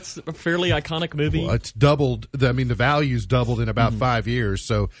mean, because that's a fairly iconic movie. Well, it's doubled. The value's doubled in about 5 years.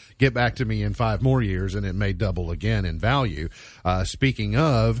 So get back to me in 5 more years, and it may double again in value. Speaking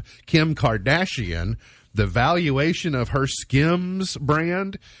of Kim Kardashian, the valuation of her Skims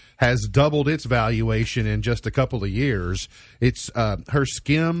brand has doubled its valuation in just a couple of years. It's her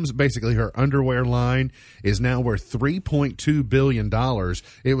Skims, basically her underwear line, is now worth $3.2 billion.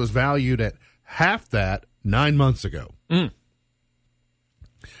 It was valued at half that 9 months ago.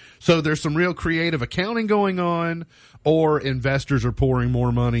 So there's some real creative accounting going on, or investors are pouring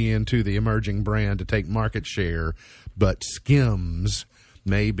more money into the emerging brand to take market share. But Skims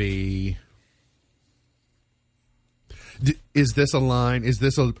may be... Is this a line? Is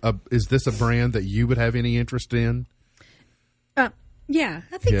this a brand that you would have any interest in? Yeah,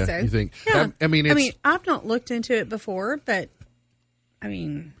 I think so. You think? Yeah. I mean, I've not looked into it before, but I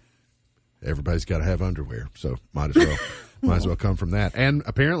mean, everybody's got to have underwear, so might as well come from that. And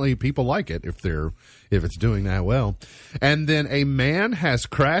apparently, people like it if it's doing that well. And then a man has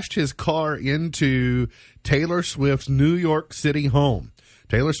crashed his car into Taylor Swift's New York City home.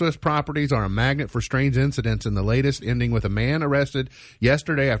 Taylor Swift's properties are a magnet for strange incidents, in the latest ending with a man arrested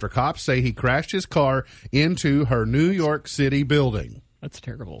yesterday after cops say he crashed his car into her New York City building. That's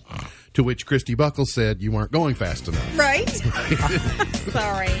terrible. To which Christy Buckles said, "You weren't going fast enough." right?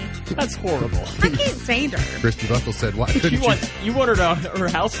 Sorry, That's horrible. I can't stand her. Christy Buckles said, "Why couldn't You want her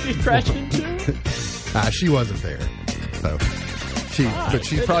house to be crashed into? She wasn't there, so but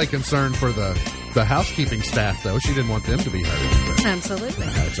she's probably concerned for the housekeeping staff, though. She didn't want them to be hurt. But Absolutely.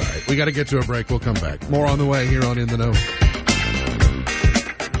 that's all right. We got to get to a break. We'll come back. More on the way here on In the Know.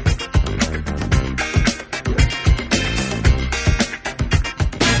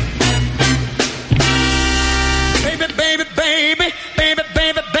 Baby, baby, baby, baby,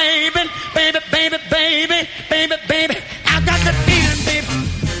 baby, baby, baby, baby, baby, baby, baby, I got the feeling, baby.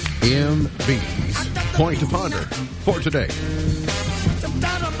 MB's Point to Ponder for today.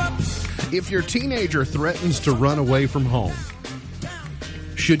 If your teenager threatens to run away from home,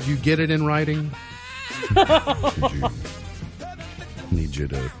 should you get it in writing? Need you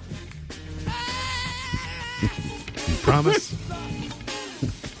to you promise?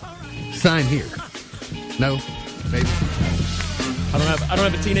 Sign here. No? Maybe. I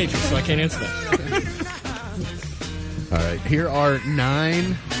don't have a teenager, so I can't answer that. All right. Here are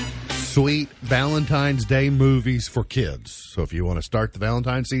 9 sweet Valentine's Day movies for kids. So if you want to start the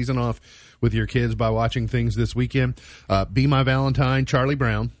Valentine's season off with your kids by watching things this weekend, Be My Valentine, Charlie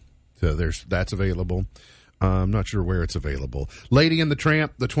Brown. So that's available. I'm not sure where it's available. Lady and the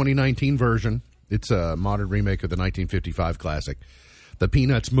Tramp, the 2019 version. It's a modern remake of the 1955 classic. The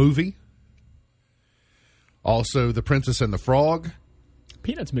Peanuts movie. Also, The Princess and the Frog.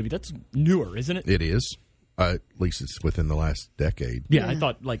 Peanuts movie, that's newer, isn't it? It is. At least it's within the last decade. Yeah, I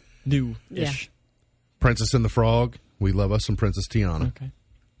thought like new-ish. Yeah. Princess and the Frog. We love us some Princess Tiana. Okay.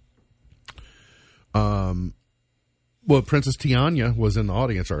 Well, Princess Tiana was in the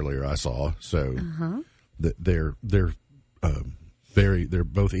audience earlier, I saw. So they're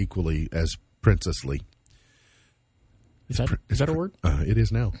both equally as princessly. Is that a word? It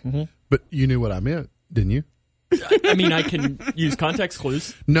is now. But you knew what I meant, didn't you? I mean, I can use context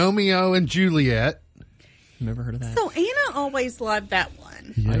clues. Romeo and Juliet. Never heard of that. So Anna always loved that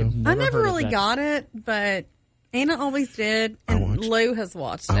one. Yeah. I never really got it, but Anna always did, and Lou has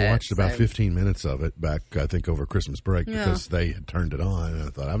watched it. I watched about 15 minutes of it back, I think, over Christmas break because they had turned it on, and I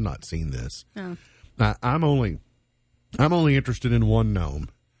thought, I've not seen this. Oh. I'm only interested in one gnome,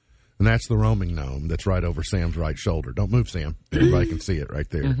 and that's the roaming gnome that's right over Sam's right shoulder. Don't move, Sam. Everybody can see it right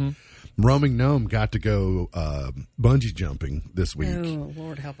there. Roaming gnome got to go bungee jumping this week. Oh,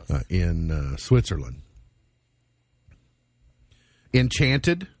 Lord help us. In Switzerland.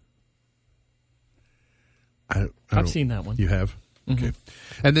 Enchanted. I've seen that one. You have? Okay.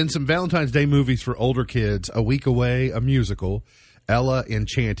 And then some Valentine's Day movies for older kids. A Week Away, a musical. Ella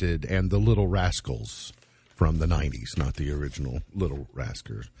Enchanted and the Little Rascals from the 90s, not the original Little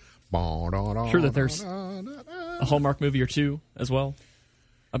Rascals. Sure that there's a Hallmark movie or two as well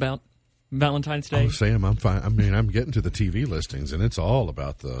about Valentine's Day? Oh, Sam, I'm fine. I mean, I'm getting to the TV listings, and it's all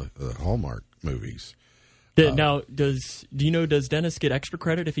about the Hallmark movies. Now, does Dennis get extra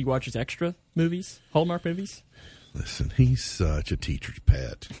credit if he watches extra movies, Hallmark movies? Listen, he's such a teacher's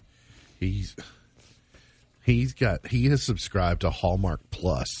pet. He has subscribed to Hallmark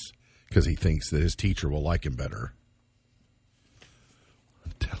Plus because he thinks that his teacher will like him better.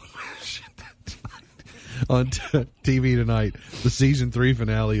 On TV tonight, the season 3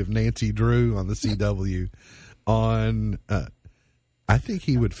 finale of Nancy Drew on the CW. I think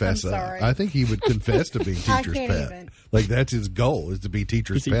he would fess up. I think he would confess to being teacher's pet. Even. Like that's his goal, is to be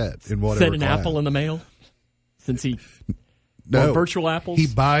teacher's pet in whatever. Send an class. apple in the mail, since he no virtual apples. He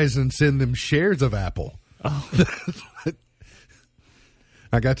buys and sends them shares of Apple. Oh.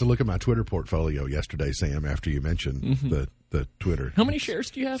 I got to look at my Twitter portfolio yesterday, Sam, after you mentioned the Twitter. How many shares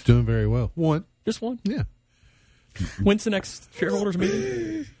do you have? It's doing very well. One. Just one? Yeah. When's the next shareholders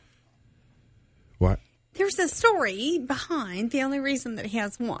meeting? What? There's a story behind the only reason that he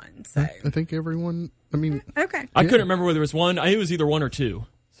has one. So I think everyone, I mean. okay. I couldn't remember whether it was one. It was either one or two,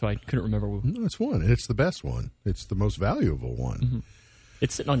 so I couldn't remember. No, it's one. It's the best one. It's the most valuable one. Mm-hmm.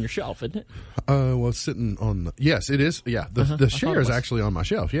 It's sitting on your shelf, isn't it? Well, it's sitting on. Yes, it is. Yeah, the share is actually on my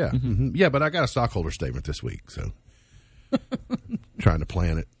shelf. Yeah, yeah. But I got a stockholder statement this week, so trying to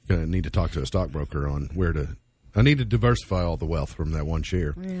plan it. Gonna need to talk to a stockbroker on where to. I need to diversify all the wealth from that one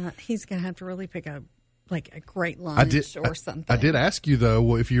share. Yeah, he's gonna have to really pick a great lunch or something. I did ask you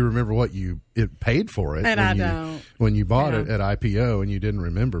though if you remember what it paid for it, and I don't. When you bought it at IPO, and you didn't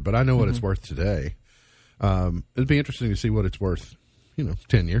remember, but I know what it's worth today. It'd be interesting to see what it's worth.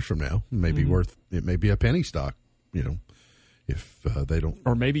 10 years from now, maybe it may be a penny stock, if they don't.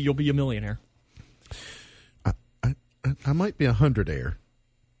 Or maybe you'll be a millionaire. I might be a hundredaire.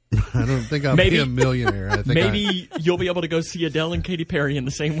 I don't think I'll be a millionaire. I think maybe you'll be able to go see Adele and Katy Perry in the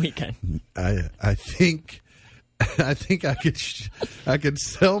same weekend. I think I could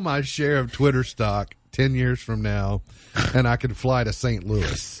sell my share of Twitter stock 10 years from now, and I could fly to St.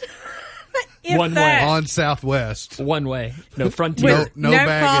 Louis. One way on Southwest. One way, no frontier, no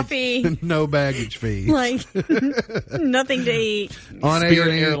baggage, coffee, no baggage fee, like nothing to eat. On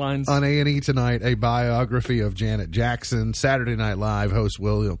Spirit Airlines. On A&E tonight, a biography of Janet Jackson. Saturday Night Live host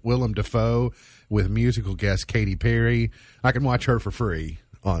Willem Dafoe with musical guest Katy Perry. I can watch her for free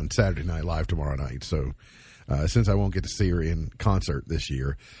on Saturday Night Live tomorrow night. So since I won't get to see her in concert this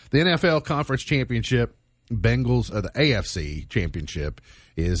year, the NFL Conference Championship. Bengals, the AFC Championship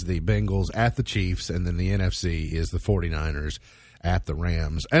is the Bengals at the Chiefs, and then the NFC is the 49ers at the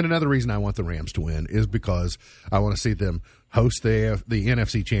Rams. And another reason I want the Rams to win is because I want to see them host the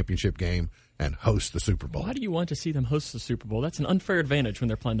NFC Championship game and host the Super Bowl. Why do you want to see them host the Super Bowl? That's an unfair advantage when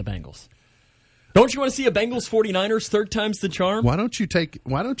they're playing the Bengals. Don't you want to see a Bengals 49ers third time's the charm? Why don't you take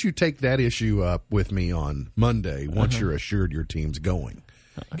that issue up with me on Monday once you're assured your team's going?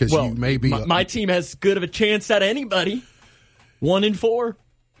 Because you may be my team has good of a chance at anybody. 1-4.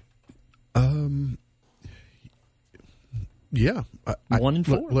 Yeah.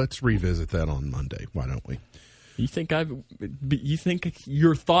 1-4. Let's revisit that on Monday. Why don't we? You think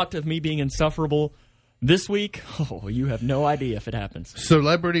your thought of me being insufferable this week? Oh, you have no idea if it happens.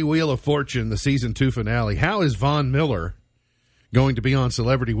 Celebrity Wheel of Fortune, the season 2 finale. How is Von Miller going to be on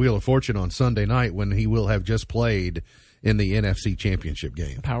Celebrity Wheel of Fortune on Sunday night when he will have just played in the NFC Championship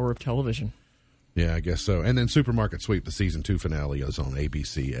game? Power of television. Yeah, I guess so. And then Supermarket Sweep, the season 2 finale, is on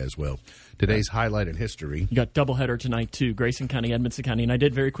ABC as well. Today's highlight in history. You got doubleheader tonight, too. Grayson County, Edmonson County. And I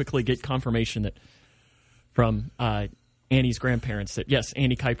did very quickly get confirmation that from Annie's grandparents that, yes,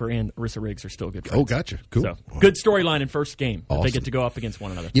 Annie Kuiper and Arissa Riggs are still good friends. Oh, gotcha. Cool. So, good storyline in first game. Awesome. They get to go up against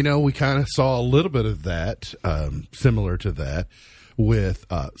one another. We kind of saw a little bit of that, similar to that, with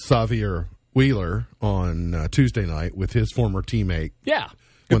Xavier Wheeler on Tuesday night with his former teammate. Yeah.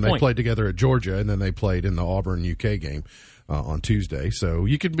 When they played together at Georgia, and then they played in the Auburn UK game on Tuesday. So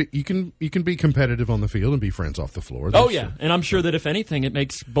you can be competitive on the field and be friends off the floor. Oh yeah, and I'm sure that if anything, it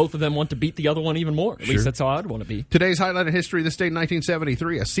makes both of them want to beat the other one even more. At least that's how I'd want to be. Today's highlight in history: this date in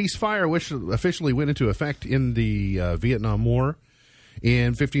 1973, a ceasefire which officially went into effect in the Vietnam War.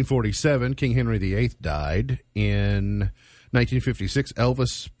 In 1547, King Henry VIII died. In 1956,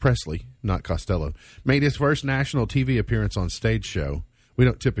 Elvis Presley, not Costello, made his first national TV appearance on Stage Show. We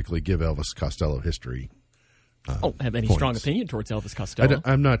don't typically give Elvis Costello history. Have any points. strong opinion towards Elvis Costello?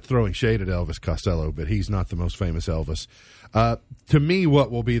 I'm not throwing shade at Elvis Costello, but he's not the most famous Elvis. To me, what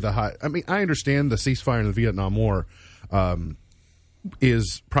will be the high... I mean, I understand the ceasefire in the Vietnam War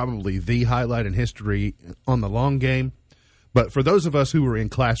is probably the highlight in history on the long game. But for those of us who were in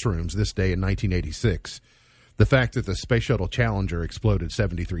classrooms this day in 1986, the fact that the Space Shuttle Challenger exploded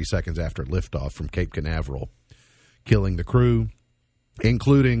 73 seconds after liftoff from Cape Canaveral, killing the crew,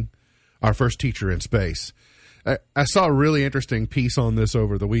 including our first teacher in space. I saw a really interesting piece on this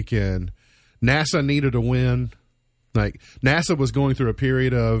over the weekend. NASA needed a win. Like, NASA was going through a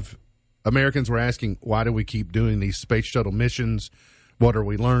period of Americans were asking, why do we keep doing these space shuttle missions? What are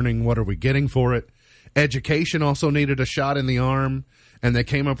we learning? What are we getting for it? Education also needed a shot in the arm, and they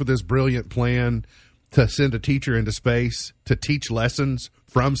came up with this brilliant plan to send a teacher into space to teach lessons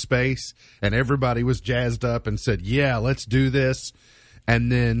from space, and everybody was jazzed up and said, yeah, let's do this.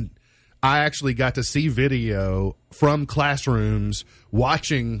 And then I actually got to see video from classrooms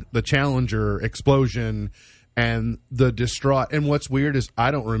watching the Challenger explosion and the distraught. And what's weird is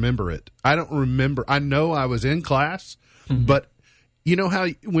I don't remember it. I know I was in class, but you know how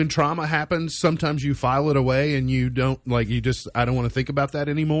when trauma happens, sometimes you file it away and you don't, I don't want to think about that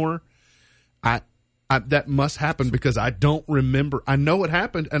anymore. That must happen because I don't remember. I know it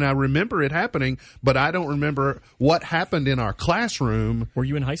happened and I remember it happening, but I don't remember what happened in our classroom. Were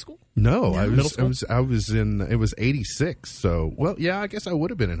you in high school? No, I Middle school? it was 86. So, well, yeah, I guess I would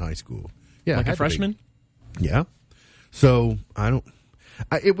have been in high school. Yeah. Like a freshman? Yeah. So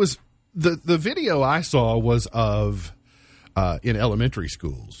it was the video I saw was of, in elementary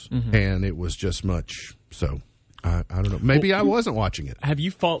schools, and it was just much. So I don't know. Maybe I wasn't watching it. Have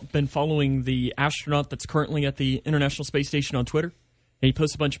you been following the astronaut that's currently at the International Space Station on Twitter? And he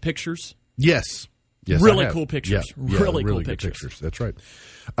posts a bunch of pictures. Yes, really cool pictures. Yeah, really cool good pictures. That's right.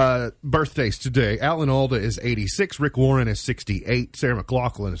 Birthdays today: Alan Alda is 86, Rick Warren is 68, Sarah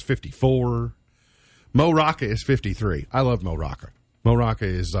McLachlan is 54, Mo Rocca is 53. I love Mo Rocca. Mo Rocca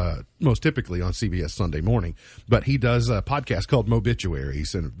is most typically on CBS Sunday Morning, but he does a podcast called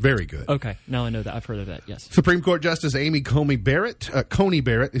Mobituaries, and very good. Okay, now I know that. I've heard of that, yes. Supreme Court Justice Amy Coney Barrett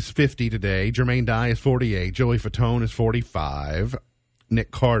is 50 today. Jermaine Dye is 48. Joey Fatone is 45.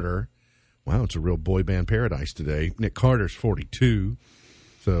 Nick Carter, wow, it's a real boy band paradise today. Nick Carter's 42.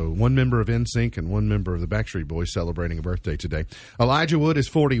 So one member of NSYNC and one member of the Backstreet Boys celebrating a birthday today. Elijah Wood is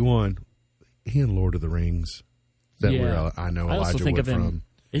 41. He in Lord of the Rings. That where I know Elijah Wood from.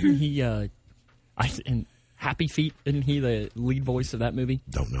 Isn't he in Happy Feet? Isn't he the lead voice of that movie?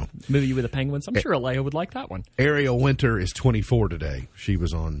 Don't know. Movie with the penguins. I'm sure Elijah would like that one. Ariel Winter is 24 today. She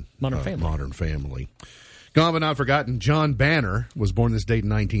was on Modern Family. Gone but not forgotten, John Banner was born this date in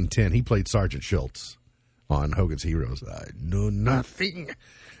 1910. He played Sergeant Schultz on Hogan's Heroes. I know nothing.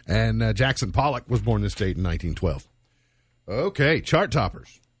 And Jackson Pollock was born this date in 1912. Okay, chart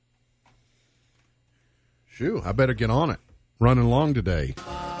toppers. Shoo, I better get on it. Running along today.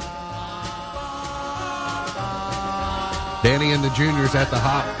 Danny and the Juniors at the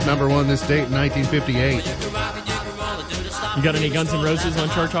Hop, number one this date in 1958. You got any Guns N' Roses on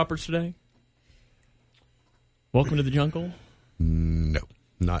chart toppers today? Welcome to the Jungle? No,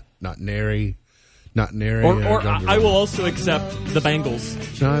 not nary. Not nary. Or I will also accept the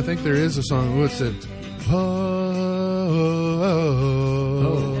Bangles. No, I think there is a song. What's it? Wow.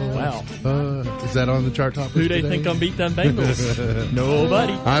 Is that on the chart toppers Who they today? think beat them Bengals?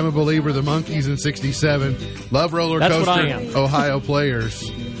 Nobody. I'm a Believer, the Monkees in 67. Love Roller That's Coaster. what I am. Ohio Players.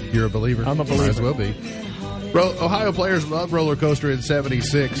 You're a believer? I'm a believer. Might as well be. Ohio Players Love Roller Coaster in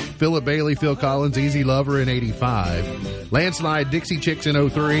 76. Philip Bailey, Phil Collins, Easy Lover in 85. Landslide, Dixie Chicks in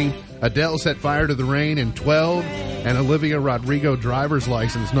 03. Adele Set Fire to the Rain in 12. And Olivia Rodrigo, Driver's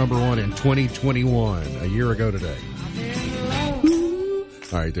License #1 in 2021, a year ago today.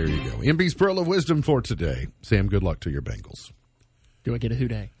 All right, there you go. MB's Pearl of Wisdom for today. Sam, good luck to your Bengals. Do I get a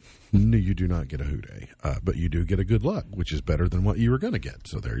hooday? No, you do not get a hooday, but you do get a good luck, which is better than what you were going to get.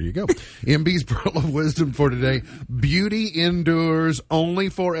 So there you go. MB's Pearl of Wisdom for today. Beauty endures only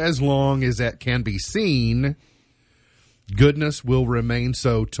for as long as it can be seen. Goodness will remain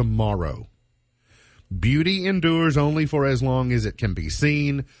so tomorrow. Beauty endures only for as long as it can be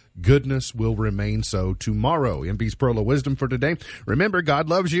seen. Goodness will remain so tomorrow. MB's Pearl of Wisdom for today. Remember, God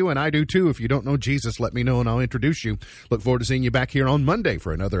loves you, and I do too. If you don't know Jesus, let me know, and I'll introduce you. Look forward to seeing you back here on Monday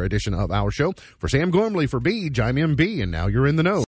for another edition of our show. For Sam Gormley, for Beej, I'm MB, and now you're in the know.